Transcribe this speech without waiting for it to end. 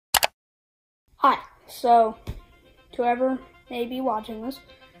Hi, so, to whoever may be watching this,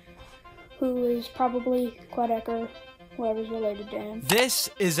 who is probably Quadeca, whoever's related to him. This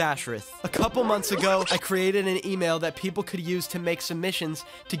is Ashrith. A couple months ago, I created an email that people could use to make submissions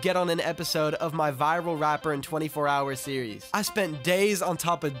to get on an episode of my Viral Rapper in 24-Hour series. I spent days on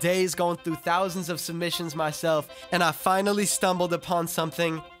top of days going through thousands of submissions myself, and I finally stumbled upon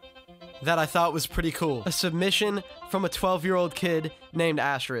something that I thought was pretty cool. A submission from a 12-year-old kid named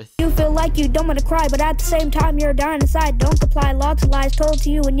Ashrith. You feel like you don't want to cry, but at the same time you're dying inside. Don't comply, lots of lies told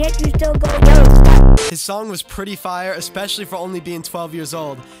to you, and yet you still go yo. His song was pretty fire, especially for only being 12 years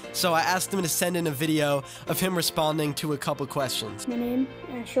old, so I asked him to send in a video of him responding to a couple questions. My name,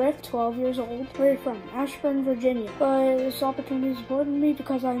 Ashrith, 12 years old. Where are you from? Ashburn, Virginia. But this opportunity is important to me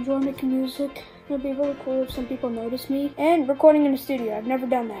because I enjoy making music. It'd be really cool if some people notice me. And recording in the studio, I've never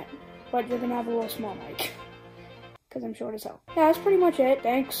done that. But you're gonna have a little small mic. Because I'm short as hell. Yeah, that's pretty much it.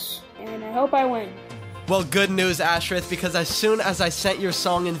 Thanks. And I hope I win. Well, good news, Ashrith, because as soon as I sent your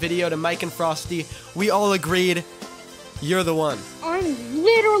song and video to Mike and Frosty, we all agreed you're the one. I'm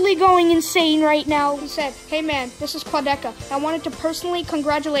literally going insane right now. He said, hey man, this is Quadeca. I wanted to personally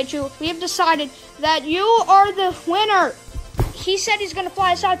congratulate you. We have decided that you are the winner. He said he's gonna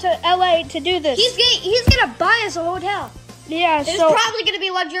fly us out to LA to do this. He's gonna buy us a hotel. Yeah, It's probably gonna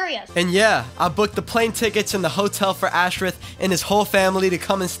be luxurious. And yeah, I booked the plane tickets and the hotel for Ashrith and his whole family to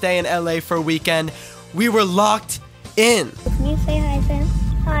come and stay in LA for a weekend. We were locked in. Can you say hi, Sam?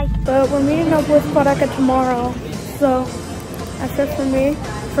 Hi. But we're meeting up with Quadeca tomorrow, so that's it for me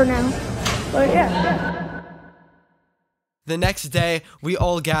for now. But yeah. The next day, we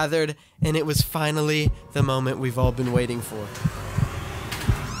all gathered, and it was finally the moment we've all been waiting for.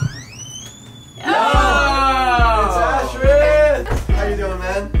 How you doing,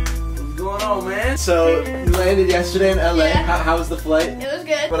 man? What's going on, man? So, you landed yesterday in LA. Yeah. How was the flight? It was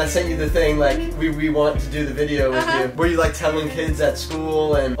good. When I sent you the thing, like, we want to do the video with you. Were you, like, telling kids at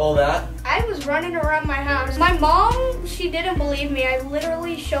school and all that? I was running around my house. My mom, she didn't believe me. I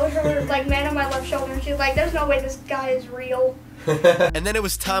literally showed her, like, man on my left shoulder, and she was like, there's no way this guy is real. And then it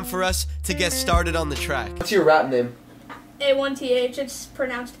was time for us to get started on the track. What's your rap name? A1TH, it's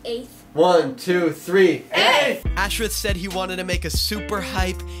pronounced eighth. 1, 2, 3. Hey! Ashrith said he wanted to make a super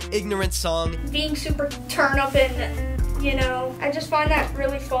hype, ignorant song. Being super turn up and, you know, I just find that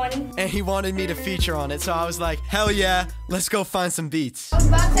really fun. And he wanted me to feature on it, so I was like, hell yeah, let's go find some beats. I was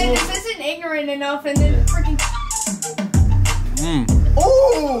about to say, this isn't ignorant enough, and then freaking...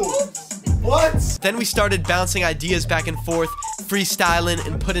 Oh! What? Then we started bouncing ideas back and forth, freestyling,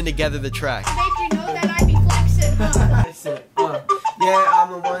 and putting together the track. Made you know that I'd be flexing, huh? Yeah,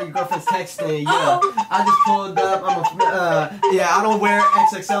 I'm the one your girlfriend's texting. Yeah, I just pulled up. Yeah, I don't wear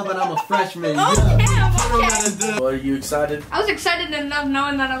XXL, but I'm a freshman. Oh, damn, okay. Well, are you excited? I was excited enough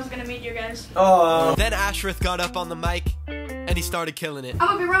knowing that I was gonna meet you guys. Oh. Then Ashrith got up on the mic, and he started killing it. I'm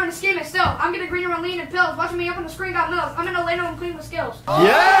gonna be running a scheme still. I'm gonna green around lean and pills. Watching me up on the screen got milk. I'm gonna lay down and clean with skills.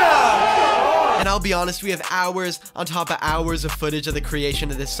 Yeah! And I'll be honest, we have hours on top of hours of footage of the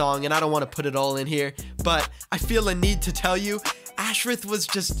creation of this song, and I don't want to put it all in here, but I feel a need to tell you, Ashrith was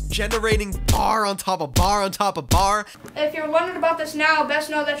just generating bar on top of bar on top of bar. If you're wondering about this now, best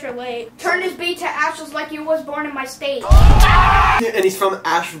know that you're late. Turn this beat to ashes like you was born in my state. And he's from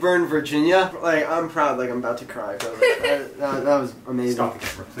Ashburn, Virginia. Like, I'm proud, like I'm about to cry. That was amazing. Stop the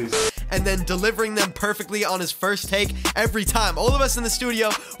camera, please. And then delivering them perfectly on his first take every time. All of us in the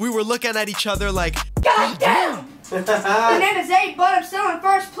studio, we were looking at each other like, God damn! My name is Abe, but I'm still in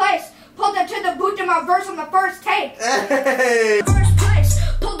first place. Pulled it to the boot to my verse on the first take. Hey! First place.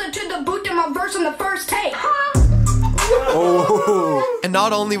 Pulled it to the boot to my verse on the first take. Oh. And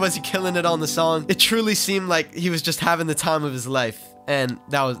not only was he killing it on the song, it truly seemed like he was just having the time of his life. And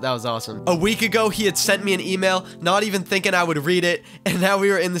that was awesome. A week ago, he had sent me an email, not even thinking I would read it, and now we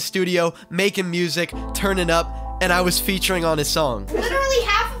were in the studio, making music, turning up, and I was featuring on his song. Literally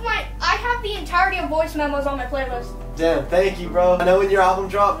half of I have the entirety of voice memos on my playlist. Damn, thank you, bro. I know when your album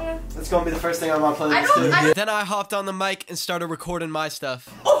dropped, that's gonna be the first thing on my playlist too. Then I hopped on the mic and started recording my stuff.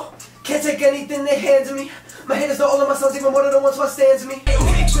 Oh, can't take anything they hand to me. My haters know all of my sons, even more than the ones what stands to me.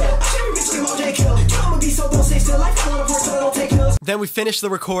 Then we finished the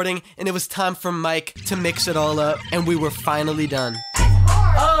recording, and it was time for Mike to mix it all up, and we were finally done.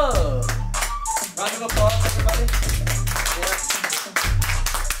 Oh! Round of applause, everybody.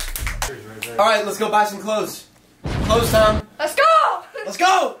 Yeah. Alright, let's go buy some clothes. Clothes time. Let's go! Let's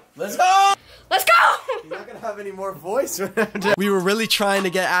go! Let's go! Let's go! You're not gonna have any more voice. We were really trying to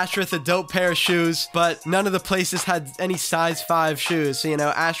get Ashrith a dope pair of shoes, but none of the places had any size 5 shoes. So, you know,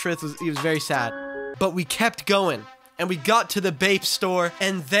 Ashrith was very sad. But we kept going. and we got to the Bape store,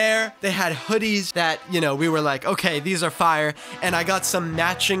 and there they had hoodies that, you know, we were like, okay, these are fire, and I got some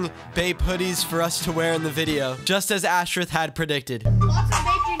matching Bape hoodies for us to wear in the video, just as Ashrith had predicted. Lots of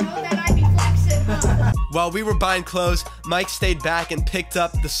Bape, you know that I'd be flexing, huh? While we were buying clothes, Mike stayed back and picked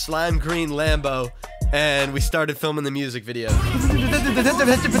up the slime green Lambo, and we started filming the music video. Take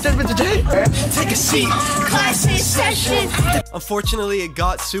a seat, class in session. Unfortunately, it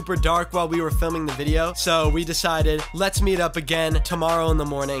got super dark while we were filming the video, so we decided, let's meet up again tomorrow in the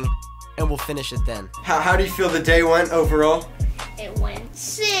morning, and we'll finish it then. How do you feel the day went overall? It went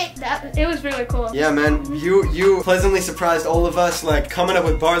sick. It was really cool. Yeah, man, you pleasantly surprised all of us, like coming up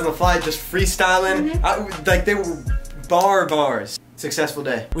with bars on the fly, just freestyling. Like they were bars. Successful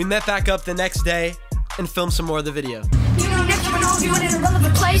day. We met back up the next day and filmed some more of the video. You know, next time I know you in a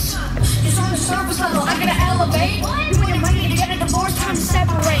relevant place. It's on the surface level. I gotta elevate. You and your money to get a divorce, time to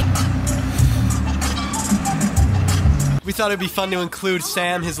separate. We thought it'd be fun to include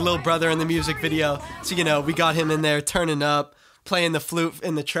Sam, his little brother, in the music video. So, you know, we got him in there turning up, playing the flute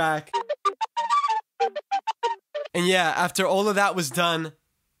in the track. And yeah, after all of that was done,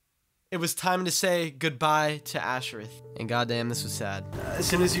 it was time to say goodbye to Ashrith. And goddamn, this was sad. As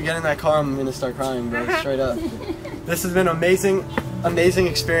soon as you get in that car, I'm gonna start crying, bro, straight up. This has been an amazing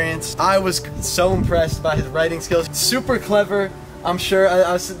experience. I was so impressed by his writing skills. Super clever. I'm sure,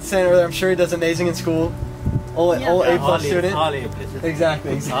 I was saying earlier, I'm sure he does amazing in school. All A+ student. All A+.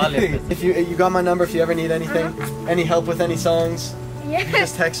 Exactly. If you got my number, if you ever need anything, any help with any songs,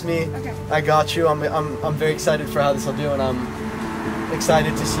 just text me. Okay. I got you. I'm very excited for how this will do, and I'm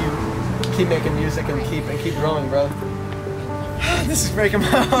excited to see you keep making music and keep growing, bro. This is breaking my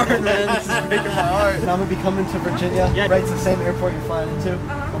heart, man. This is breaking my heart. And I'm gonna be coming to Virginia, right to the same airport you're flying into,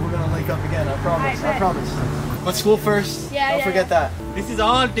 and we're gonna link up again. I promise. I promise. But school first. Don't forget that. This is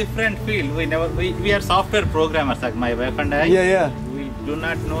all different field. We are software programmers, like my wife and I. Yeah. We do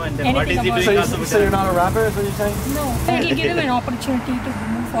not know, and then what is it? So you're not a rapper, is what you're saying? No. It'll give him an opportunity to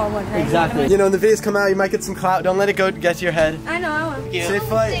move forward, right? Exactly. You know, when the videos come out, you might get some clout. Don't let it get to your head. I know. Safe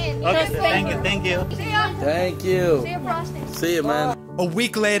flight. Okay, thank you. See ya. Thank you. See ya, Frosty. See you, man. A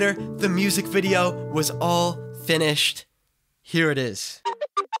week later, the music video was all finished. Here it is.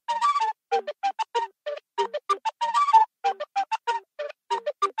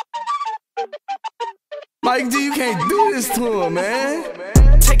 Mike D, you can't do this to him, man.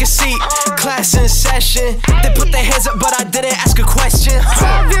 Take a seat, class in session. They put their hands up, but I didn't ask a question.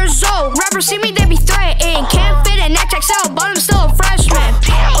 12 years old, rappers see me, they be threatened. Can't fit in XXL, but I'm still a freshman.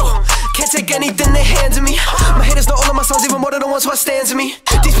 Can't take anything they hand to me. My haters know all of my songs, even more than the ones who stand to me.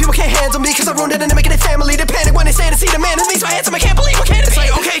 These people can't handle me, cause I ruined it and they're making it family. They panic when they say to see the man who leads my handsome. I can't believe what can it be. It's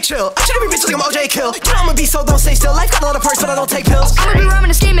like, okay, chill. I shouldn't be rich like I'm OJ Kill. You know I'ma be so, don't stay still. Life got a lot of perks, but I don't take pills. I'ma be rhyming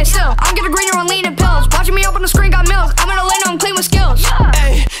and scheming still. I'm getting greener on leaning pills. Watching me open the screen got mills. I'm gonna lay down clean with skills.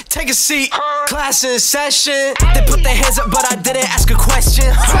 Hey, take a seat, class in session. They put their hands up, but I didn't ask a question.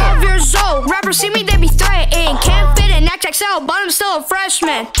 12 years old, rappers see me, they be threatened. Can't fit in XXL, but I'm still a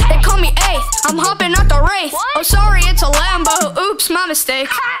freshman. They call me eighth, I'm hopping out the Wraith. Oh sorry, it's a Lambo, oops, my mistake.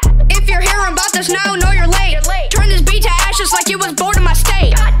 If you're hearing about this now, know you're late. Turn this beat to ashes like you was born in my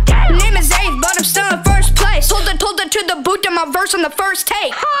state. Name is eighth, but I'm still in first place. Told it to the boot to my verse on the first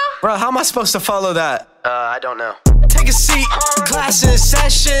take. Bro, how am I supposed to follow that? I don't know. Take a seat, class in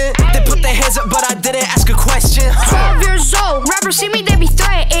session. They put their hands up, but I didn't ask a question. 12 years old, rappers see me, they be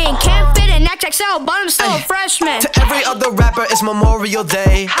threatened. Can't fit in XXL, but I'm still a freshman. To every other rapper, it's Memorial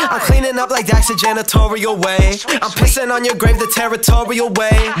Day. I'm cleaning up like Dax the janitorial way. I'm pissing on your grave the territorial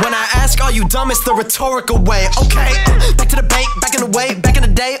way. When I ask, are you dumb? It's the rhetorical way. Okay, back to the bank, back in the way, back in the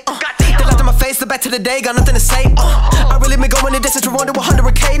day. They laughed in my face, the back to the day, got nothing to say. I really been going the distance from 1 to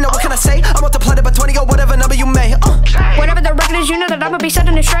 100K. Now what can I say? I multiplied it by 20 or whatever number you may. Whatever the record is, you know that I'ma be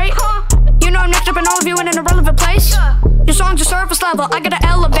setting it straight. You know I'm next up in all of you in an irrelevant place. Your songs are surface level, I gotta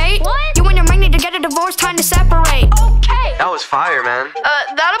elevate. You and your mind need to get a divorce, time to separate. Okay. That was fire, man.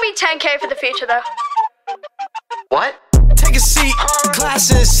 That'll be 10K for the future though. What? Take a seat,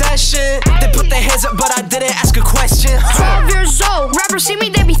 class in session. They put their hands up, but I didn't ask a question. 12 years old, rappers see me,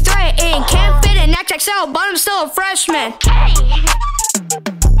 they be threatened. Can't fit in XXL, but I'm still a freshman.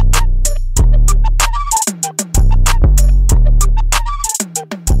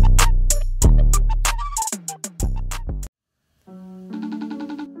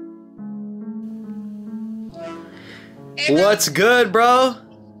 What's good, bro?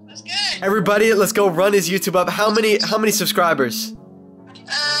 What's good? Everybody, let's go run his YouTube up. How many subscribers?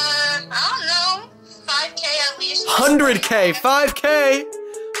 I don't know. 5K at least. 100K, 5K.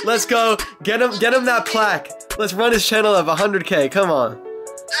 Let's go. Get him that plaque. Let's run his channel up. 100K. Come on. Okay,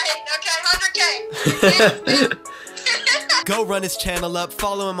 100K. Go run his channel up,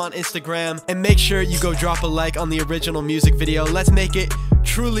 follow him on Instagram, and make sure you go drop a like on the original music video. Let's make it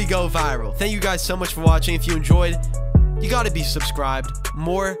truly go viral. Thank you guys so much for watching. If you enjoyed, you gotta be subscribed.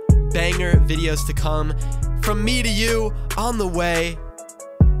 More banger videos to come from me to you on the way.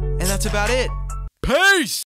 And that's about it. Peace!